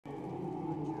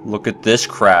Look at this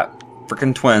crap.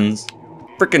 Frickin' twins.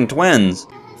 Frickin' twins.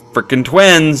 Frickin'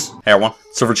 twins. Hey everyone,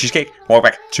 SilverCheesecake.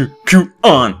 Welcome back to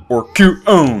Kuon or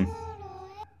Kuon.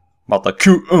 About to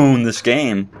Kuon this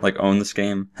game. Like own this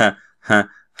game.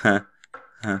 Alright,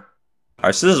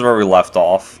 so this is where we left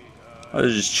off. I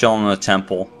was just chilling in the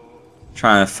temple,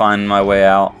 trying to find my way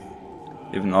out,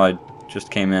 even though I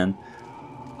just came in.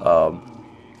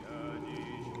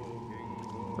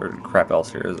 There's crap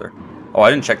else here, is there? Oh,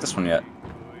 I didn't check this one yet.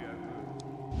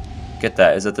 Get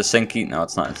that. Is it the Sinky? No,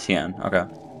 it's not. It's Tien. Okay.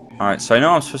 Alright, so I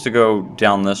know I'm supposed to go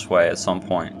down this way at some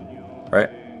point, right?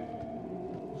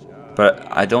 But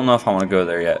I don't know if I want to go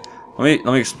there yet. Let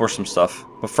me explore some stuff.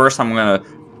 But first I'm gonna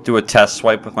do a test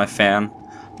swipe with my fan.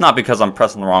 Not because I'm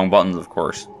pressing the wrong buttons, of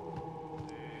course.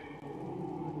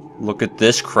 Look at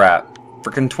this crap.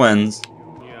 Frickin' twins.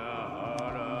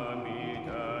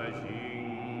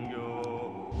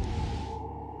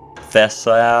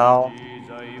 Thessal.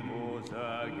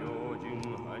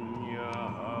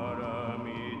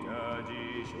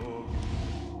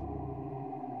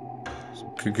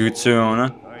 Kukutsuna.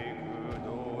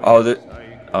 Oh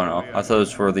no, I thought this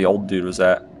was where the old dude was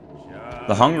at.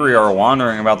 The hungry are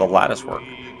wandering about the lattice work.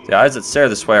 The eyes that stare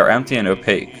this way are empty and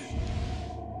opaque.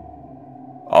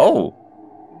 Oh,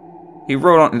 he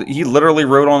literally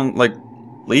wrote on like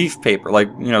leaf paper, like,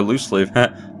 you know, loose leaf.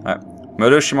 Right.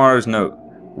 Moto Shimaru's note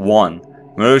 1.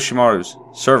 Moto Shimaru's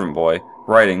servant boy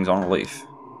writings on a leaf.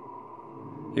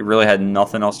 He really had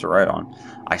nothing else to write on.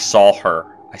 I saw her.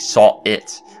 I saw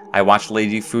it. I watched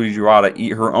Lady Fujiwara eat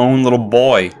her own little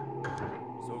boy.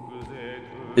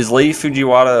 Is Lady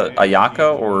Fujiwara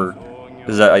Ayako, or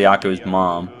is that Ayako's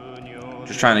mom?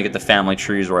 Just trying to get the family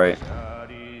trees right.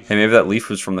 Hey, maybe that leaf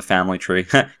was from the family tree.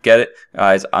 Get it?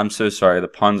 Guys, I'm so sorry. The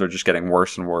puns are just getting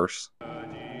worse and worse.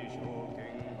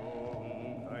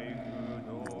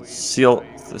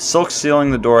 The silk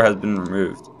sealing the door has been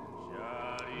removed.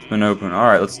 It's been opened.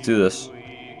 Alright, let's do this.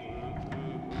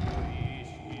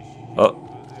 Oh,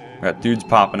 we got dudes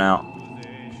popping out.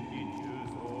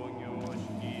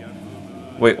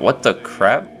 Wait, what the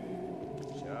crap?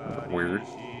 Weird.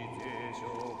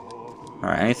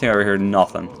 Alright, anything over here?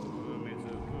 Nothing.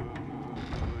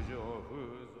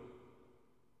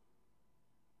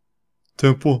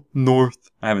 Temple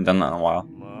North. I haven't done that in a while.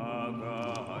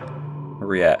 Where are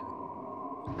we at?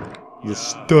 The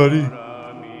study.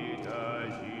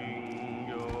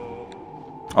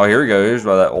 Oh, here we go. Here's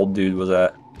where that old dude was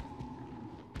at.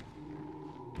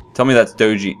 Tell me that's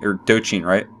Dochin,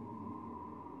 right?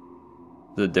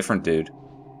 It's a different dude.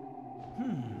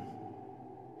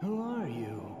 Who are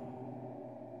you?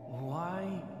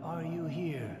 Why are you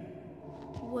here?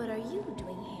 What are you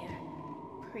doing here,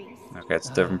 priest? Okay, it's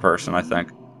a different person, I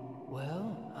think.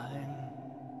 Well,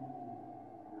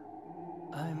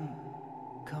 I'm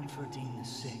comforting the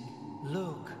sick.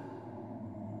 Look.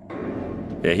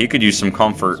 Yeah, he could use some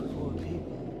comfort. Poor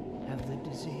people have the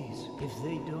disease. If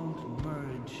they don't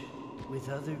merge with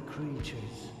other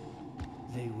creatures,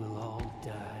 they will all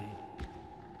die.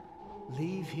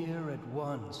 Leave here at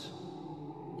once.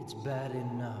 It's bad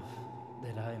enough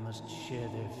that I must share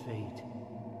their fate.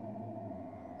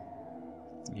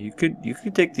 You could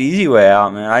take the easy way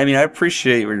out, man. I mean, I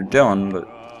appreciate what you're doing, but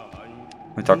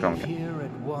let me talk to him again. Here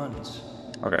at once.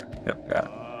 Okay, yep, got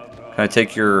it. Can I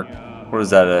take your, what is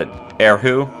that, a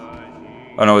Erhu?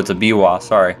 Oh no, it's a Biwa,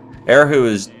 sorry. Erhu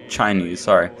is Chinese,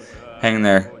 sorry. Hang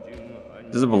there.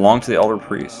 Does it belong to the elder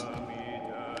priest?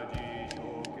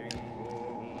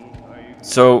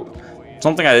 So,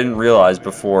 something I didn't realize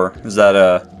before is that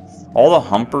all the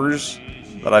humpers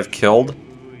that I've killed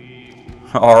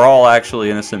are all actually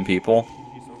innocent people.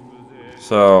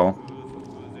 So,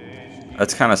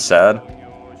 that's kind of sad.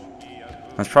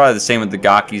 That's probably the same with the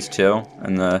Gakis too,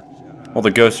 and well,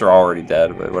 the ghosts are already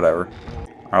dead, but whatever.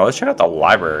 Alright, let's check out the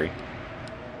library.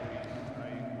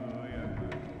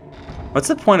 What's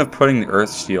the point of putting the Earth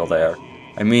Seal there?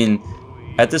 I mean,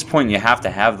 at this point you have to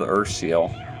have the Earth Seal.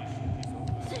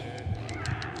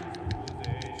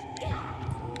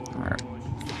 Alright.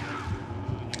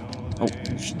 Oh,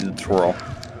 she did the twirl.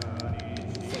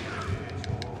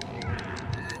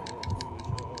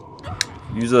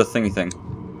 Use the thingy thing.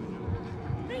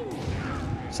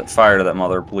 Set fire to that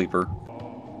mother bleeper.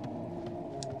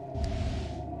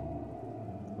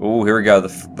 Oh, here we go.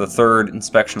 The third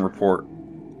inspection report.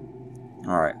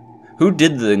 Alright. Who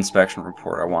did the inspection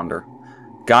report, I wonder?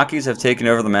 Gakis have taken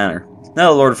over the manor.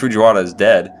 Now the Lord Fujiwara is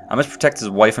dead, I must protect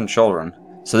his wife and children.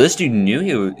 So this dude knew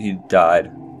he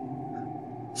died.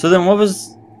 So then what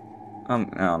was... I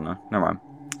don't know. Never mind.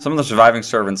 Some of the surviving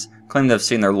servants claim to have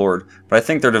seen their lord, but I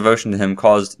think their devotion to him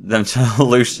caused them to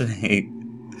hallucinate.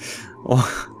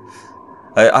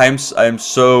 I am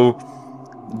so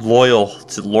loyal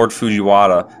to Lord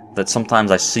Fujiwara that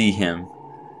sometimes I see him.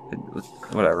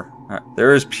 Whatever. Right.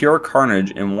 There is pure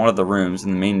carnage in one of the rooms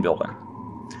in the main building.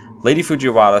 Lady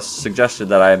Fujiwara suggested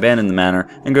that I abandon the manor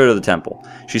and go to the temple.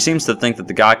 She seems to think that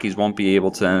the Gakis won't be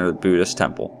able to enter the Buddhist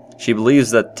temple. She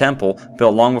believes that the temple,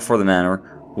 built long before the manor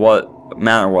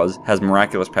was, has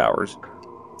miraculous powers.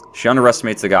 She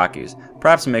underestimates the Gakis.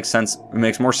 Perhaps it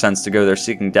makes more sense to go there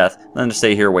seeking death than to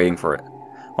stay here waiting for it.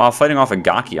 While fighting off a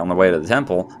Gaki on the way to the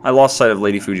temple, I lost sight of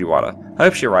Lady Fujiwara. I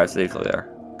hope she arrives safely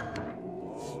there.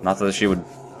 Not that she would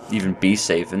even be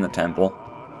safe in the temple.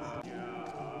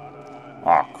 Aw,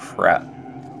 oh, crap.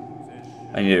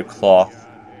 I need a cloth.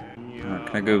 Can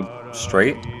I go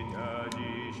straight?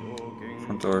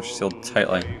 Front door sealed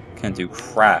tightly. Can't do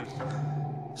crap.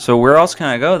 So where else can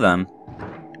I go then?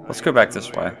 Let's go back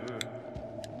this way.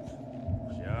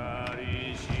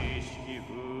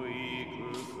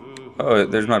 Oh,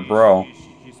 there's my bro.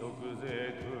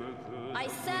 I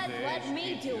said let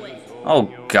me do it.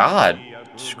 Oh God.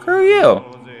 Screw you.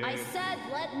 I said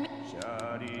let me.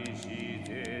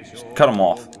 Just cut him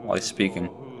off while he's speaking.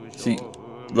 See,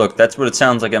 look, that's what it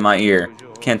sounds like in my ear.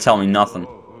 Can't tell me nothing.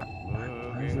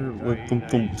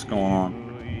 What's going on?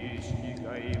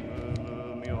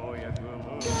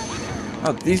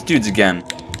 Oh, these dudes again.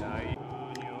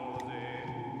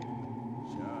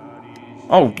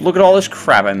 Oh, look at all this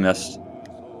crap I missed.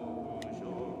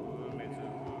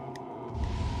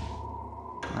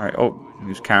 Alright, oh,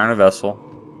 he's carrying a vessel.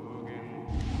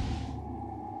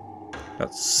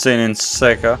 Got Sin and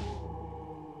Seika.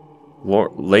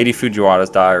 Lady Fujiwara's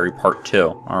Diary, Part 2.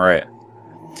 Alright.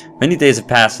 Many days have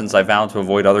passed since I vowed to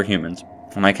avoid other humans.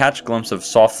 When I catch a glimpse of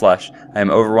soft flesh, I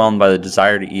am overwhelmed by the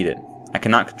desire to eat it. I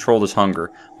cannot control this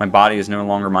hunger. My body is no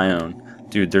longer my own.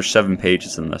 Dude, there's 7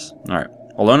 pages in this. Alright.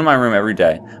 Alone in my room every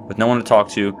day, with no one to talk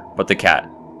to but the cat.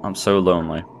 I'm so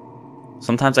lonely.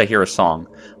 Sometimes I hear a song.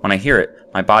 When I hear it,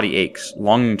 my body aches,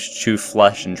 longing to chew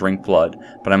flesh and drink blood,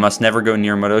 but I must never go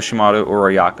near Modoshimaru or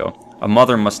Oyako. A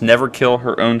mother must never kill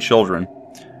her own children.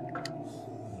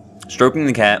 Stroking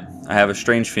the cat, I have a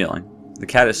strange feeling. The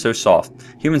cat is so soft.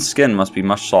 Human skin must be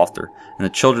much softer, and the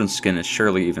children's skin is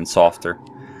surely even softer.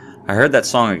 I heard that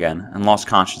song again, and lost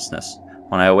consciousness.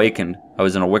 When I awakened, I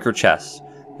was in a wicker chest.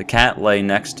 The cat lay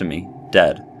next to me,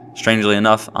 dead. Strangely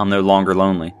enough, I'm no longer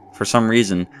lonely. For some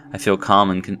reason, I feel calm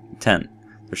and content.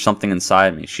 There's something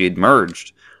inside me. She had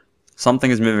merged. Something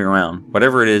is moving around.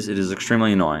 Whatever it is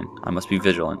extremely annoying. I must be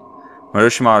vigilant.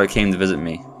 Modoshimaru came to visit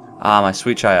me. Ah, my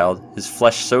sweet child. His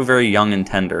flesh so very young and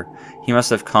tender. He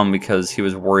must have come because he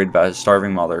was worried about his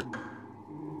starving mother.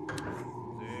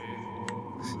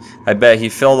 I bet he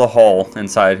filled a hole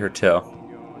inside her too.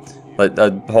 Like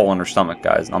a hole in her stomach,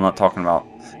 guys. I'm not talking about...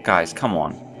 Guys, come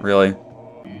on. Really?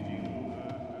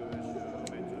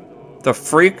 The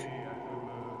freak?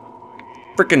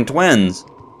 Freaking twins.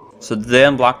 So did they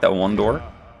unblock that one door?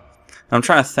 I'm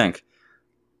trying to think.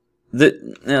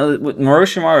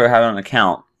 Moroshimaru had an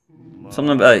account.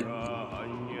 Something about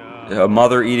a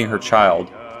mother eating her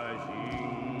child.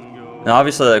 Now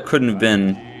obviously that couldn't have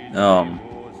been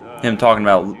him talking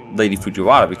about Lady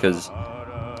Fujiwara because...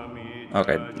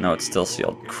 Okay, no, it's still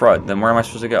sealed. Crud. Then where am I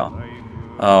supposed to go?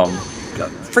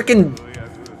 Freaking...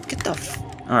 Get the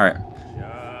Alright.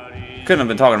 Couldn't have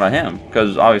been talking about him,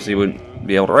 because obviously he wouldn't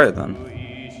be able to write it then.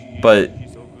 But,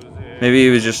 maybe he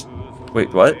was just...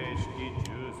 Wait, what?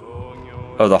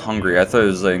 Oh, the hungry. I thought it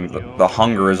was saying the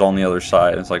hunger is on the other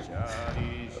side. It's like,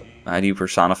 how do you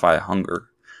personify hunger?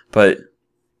 But,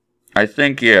 I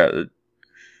think, yeah...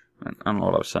 I don't know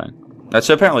what I was saying.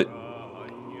 So apparently...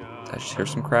 Did I just hear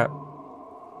some crap?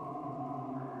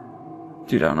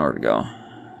 Dude, I don't know where to go.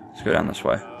 Let's go down this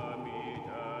way.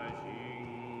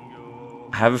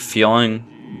 I have a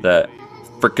feeling that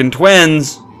frickin'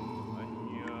 twins,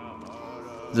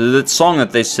 that song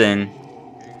that they sing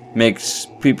makes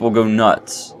people go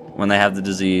nuts when they have the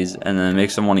disease, and then it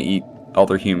makes them want to eat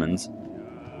other humans.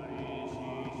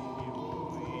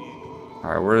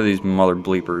 Alright, where are these mother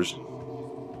bleepers?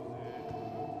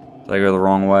 Did I go the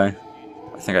wrong way?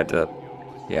 I think I did.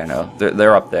 Yeah, no,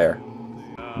 they're up there.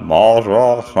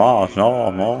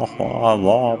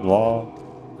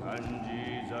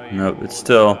 Nope, it's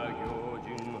still...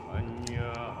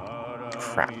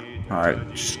 Crap.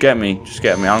 Alright, just get me. Just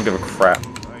get me. I don't give a crap.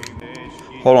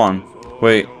 Hold on.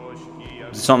 Wait.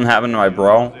 Did something happen to my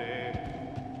bro?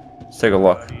 Let's take a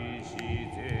look.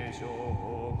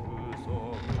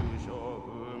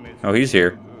 Oh, he's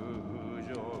here.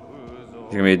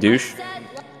 He's gonna be a douche?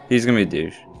 He's gonna be a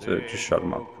douche. So just shut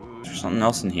him up. Is there something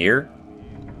else in here?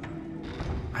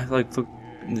 I've like looked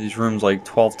in these rooms like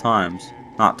 12 times.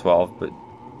 Not 12, but...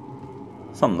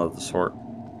 Something of the sort.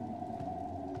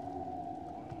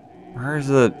 Where's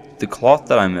the cloth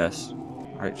that I missed?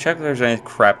 Alright, check if there's any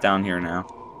crap down here now.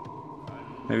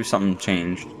 Maybe something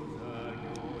changed.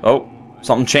 Oh,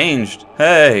 something changed.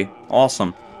 Hey,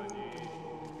 awesome.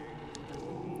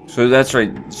 So that's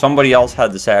right. Somebody else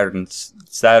had the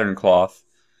Saturn cloth.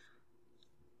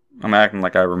 I'm acting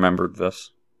like I remembered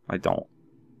this. I don't.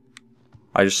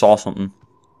 I just saw something.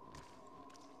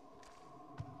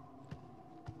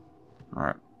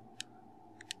 Alright.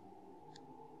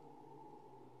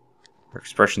 Their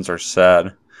expressions are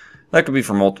sad. That could be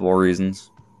for multiple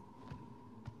reasons.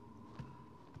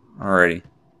 Alrighty.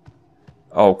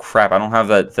 Oh crap, I don't have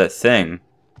that thing.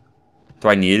 Do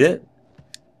I need it?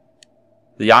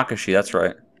 The Yakashi, that's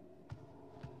right.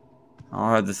 I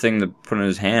don't have the thing to put in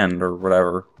his hand or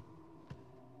whatever.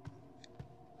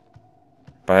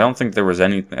 But I don't think there was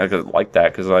anything like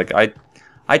that, because like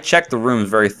I checked the rooms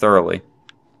very thoroughly.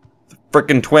 The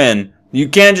frickin' twin! You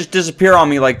can't just disappear on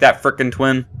me like that, frickin'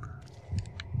 twin!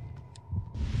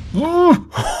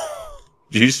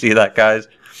 Did you see that, guys?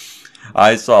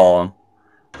 I saw him.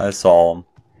 I saw him.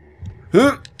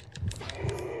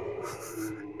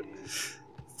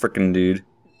 Frickin' dude.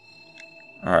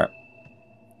 Alright.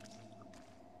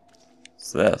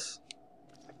 What's this?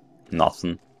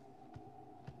 Nothing.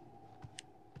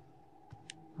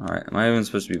 Alright, am I even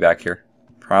supposed to be back here?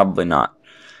 Probably not.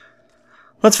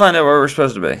 Let's find out where we're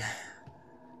supposed to be.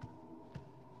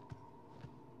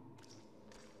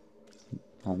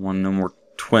 I don't want no more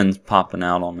twins popping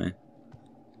out on me.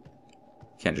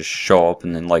 Can't just show up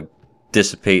and then, like,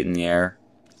 dissipate in the air.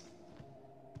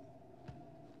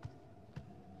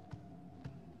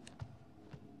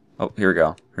 Oh, here we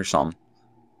go. Here's some.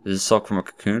 This is silk from a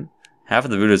cocoon. Half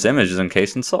of the Buddha's image is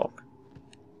encased in silk.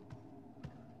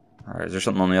 Alright, is there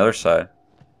something on the other side?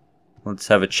 Let's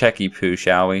have a checky poo,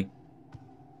 shall we?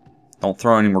 Don't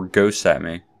throw any more ghosts at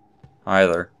me.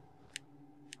 Either.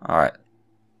 Alright.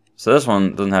 So this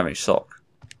one doesn't have any silk.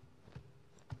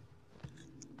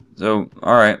 So,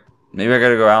 alright. Maybe I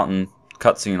gotta go out and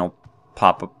cutscene will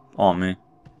pop up on me.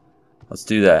 Let's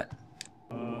do that.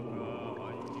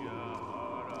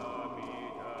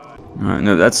 Alright,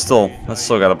 no, that's still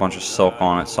got a bunch of silk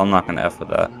on it, so I'm not gonna F with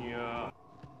that.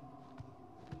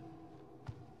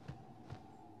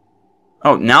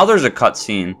 Oh, now there's a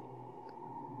cutscene.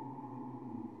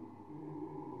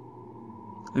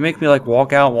 They make me like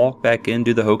walk out, walk back in,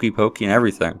 do the hokey pokey and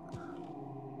everything.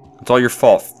 It's all your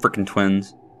fault, frickin'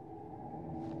 twins.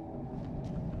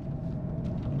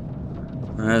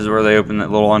 And this is where they open that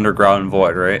little underground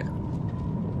void, right?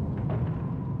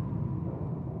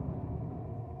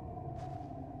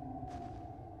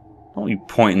 Don't you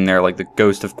point in there like the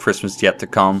ghost of Christmas yet to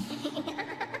come.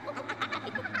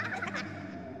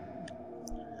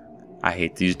 I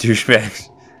hate these douchebags.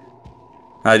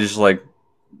 I just like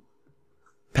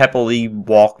peppily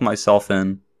walk myself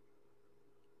in.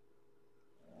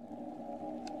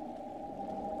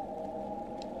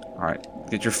 Alright,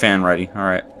 get your fan ready.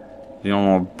 Alright. You don't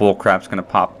know what bullcrap's gonna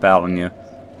pop out on you.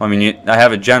 I mean, I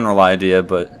have a general idea,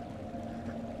 but...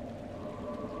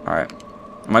 Alright.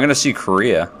 Am I gonna see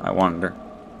Korea? I wonder.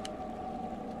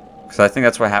 Because I think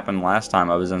that's what happened last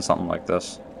time I was in something like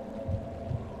this.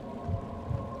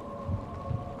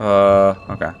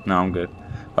 Okay. No, I'm good.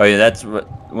 Oh yeah, that's what...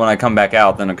 When I come back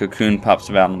out, then a cocoon pops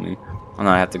out on me. And then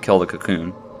I have to kill the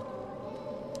cocoon.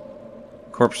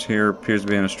 Corpse here appears to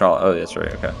be an astrologer. Oh, that's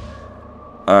right, okay.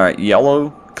 Alright,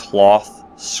 yellow cloth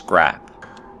scrap.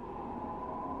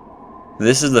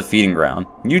 This is the feeding ground.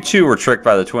 You two were tricked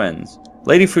by the twins.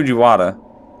 Lady Fujiwara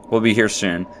will be here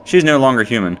soon. She is no longer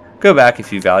human. Go back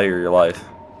if you value your life.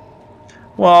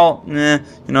 Well, you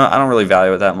know, I don't really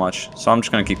value it that much, so I'm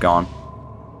just gonna keep going.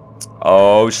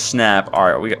 Oh snap!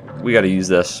 All right, we got to use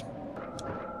this.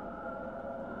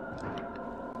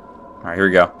 All right, here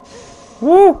we go.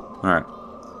 Woo! All right.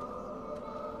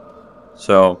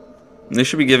 So they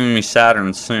should be giving me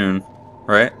Saturn soon,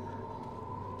 right?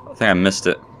 I think I missed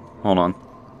it. Hold on.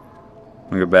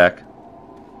 Let me go back.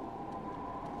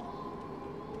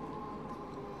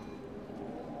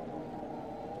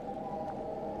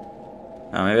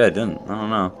 Oh, maybe I didn't. I don't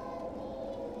know.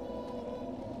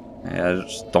 Yeah, I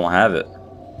just don't have it.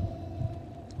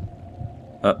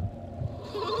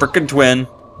 Frickin' twin.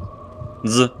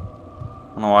 Z. I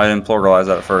don't know why I didn't pluralize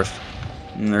that at first.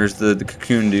 And there's the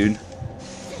cocoon dude.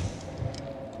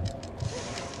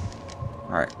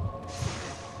 Alright.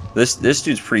 This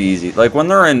dude's pretty easy. Like when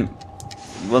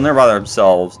they're by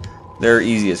themselves, they're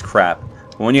easy as crap.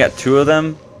 But when you got two of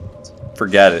them,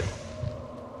 forget it.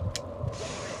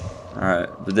 Alright,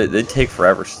 but they take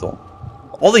forever still.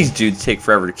 All these dudes take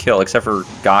forever to kill, except for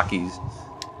Gaki's.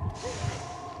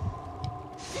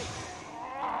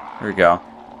 There we go.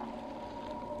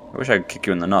 I wish I could kick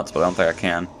you in the nuts, but I don't think I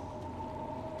can.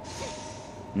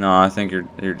 No, I think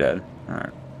you're dead.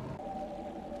 Alright.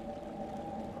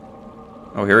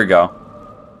 Oh, here we go.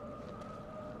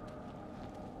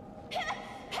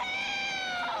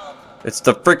 It's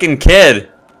the freaking kid!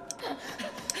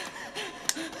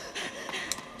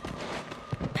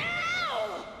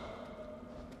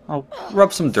 I'll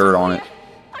rub some dirt on it.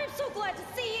 I'm so glad to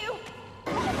see you.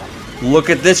 Look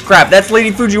at this crap. That's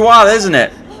Lady Fujiwara, isn't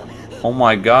it? Oh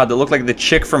my god, they look like the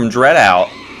chick from Dread Out.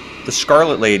 The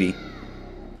Scarlet Lady.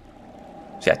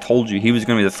 See, I told you, he was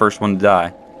going to be the first one to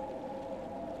die.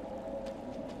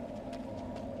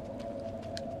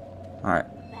 Alright.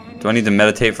 Do I need to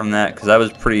meditate from that? Because that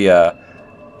was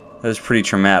pretty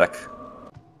traumatic.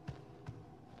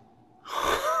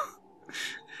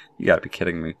 You gotta be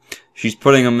kidding me. She's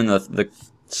putting him in the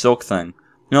silk thing. You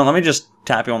know, let me just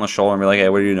tap you on the shoulder and be like, hey,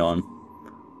 what are you doing?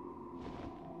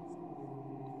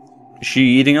 Is she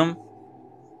eating him?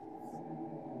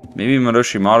 Maybe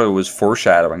Orochimaru was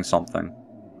foreshadowing something.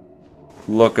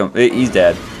 Look, he's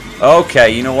dead.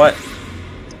 Okay, you know what?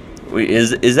 Wait,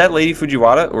 is that Lady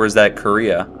Fujiwara or is that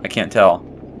Korea? I can't tell.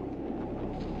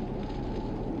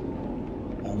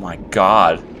 Oh my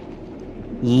god.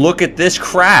 Look at this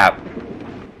crap.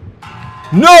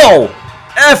 No!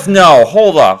 F no!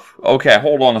 Hold up. Okay,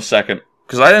 hold on a second.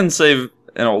 Because I didn't save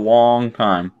in a long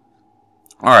time.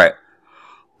 Alright.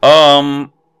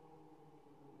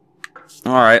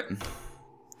 Alright.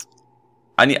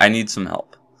 I need some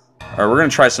help. Alright, we're gonna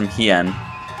try some Hien.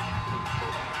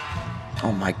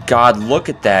 Oh my god, look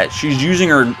at that. She's using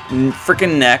her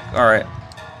freaking neck. Alright.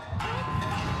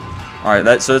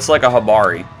 Alright, so it's like a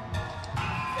Habari.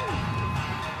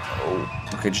 Oh,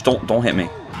 okay, just don't hit me.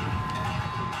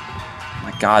 Oh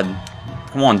my god.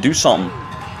 Come on, do something.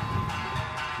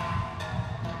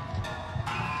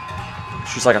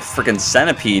 She's like a freaking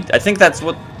centipede. I think that's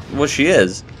what she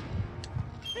is.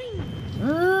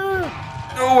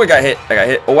 Oh, I got hit.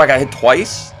 Oh, I got hit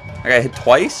twice? I got hit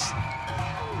twice?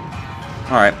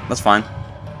 Alright, that's fine.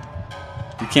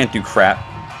 You can't do crap.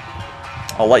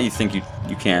 I'll let you think you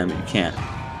can, but you can't.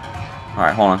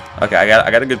 Alright, hold on. Okay, I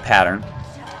got a good pattern.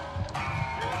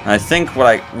 And I think what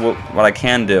I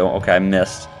can do... Okay, I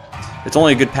missed. It's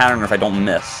only a good pattern if I don't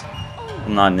miss.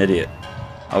 I'm not an idiot.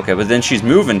 Okay, but then she's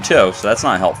moving too, so that's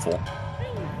not helpful.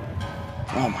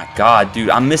 Oh my god, dude,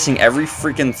 I'm missing every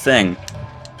freaking thing.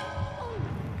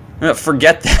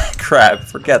 Forget that crap.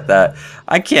 Forget that.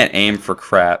 I can't aim for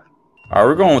crap. Alright,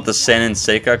 we're going with the Seinen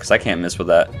Seika, because I can't miss with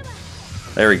that.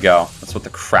 There we go. That's what the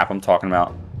crap I'm talking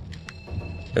about.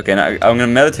 Okay, now I'm going to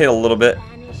meditate a little bit.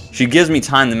 She gives me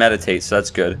time to meditate, so that's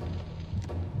good.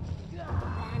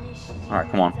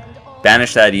 Alright, come on.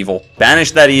 Banish that evil.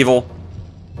 Banish that evil!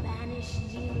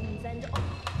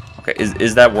 Okay,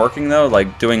 is that working, though?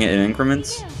 Like, doing it in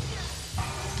increments?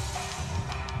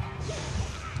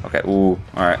 Okay, ooh,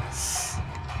 alright.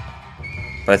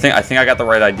 But I think I got the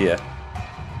right idea.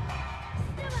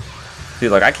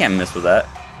 Dude, like, I can't miss with that.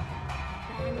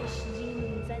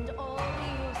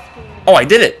 Oh, I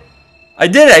did it! I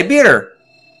did it! I beat her!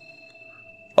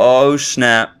 Oh,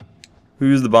 snap.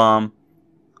 Who's the bomb?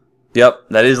 Yep,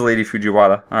 that is Lady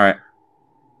Fujiwara. Alright.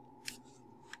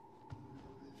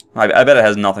 I bet it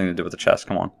has nothing to do with the chest.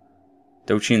 Come on.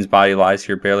 Dochin's body lies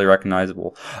here, barely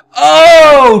recognizable.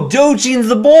 Oh! Dochin's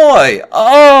the boy!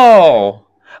 Oh!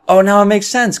 Oh, now it makes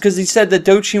sense, because he said that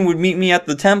Dochin would meet me at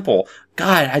the temple.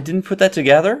 God, I didn't put that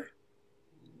together?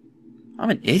 I'm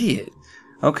an idiot.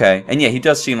 Okay, and yeah, he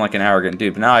does seem like an arrogant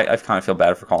dude, but now I kind of feel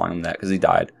bad for calling him that, because he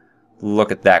died.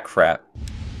 Look at that crap.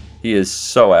 He is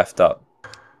so effed up.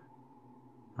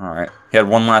 Alright, he had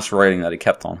one last writing that he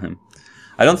kept on him.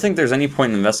 I don't think there's any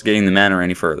point in investigating the manor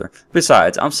any further.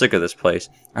 Besides, I'm sick of this place.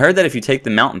 I heard that if you take the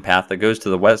mountain path that goes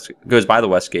by the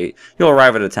west gate, you'll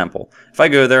arrive at a temple. If I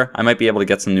go there, I might be able to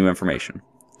get some new information.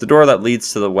 The door that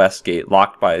leads to the west gate,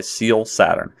 locked by a seal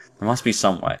Saturn. There must be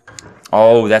some way.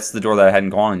 Oh, that's the door that I hadn't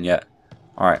gone in yet.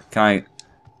 Alright, I'm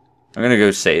gonna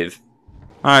go save.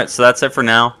 Alright, so that's it for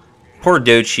now. Poor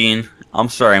Dochin. I'm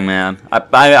sorry, man. I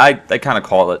kind of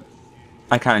called it.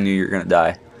 I kind of knew you were gonna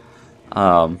die.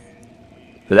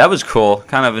 But that was cool.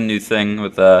 Kind of a new thing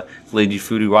with Lady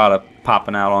Fujiwara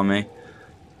popping out on me.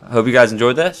 I hope you guys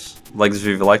enjoyed this. Like this if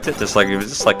you liked it, dislike if you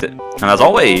disliked it. And as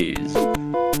always,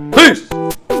 peace!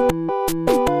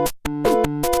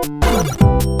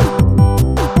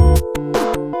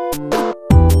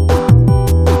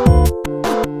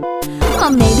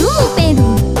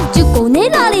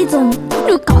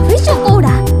 Le café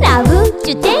chocolat, la vue,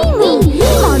 je t'aime, oui.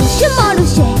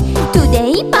 Marche,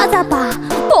 today pas à pas.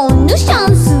 Bonne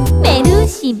chance,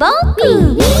 merci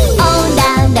beaucoup. On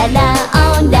a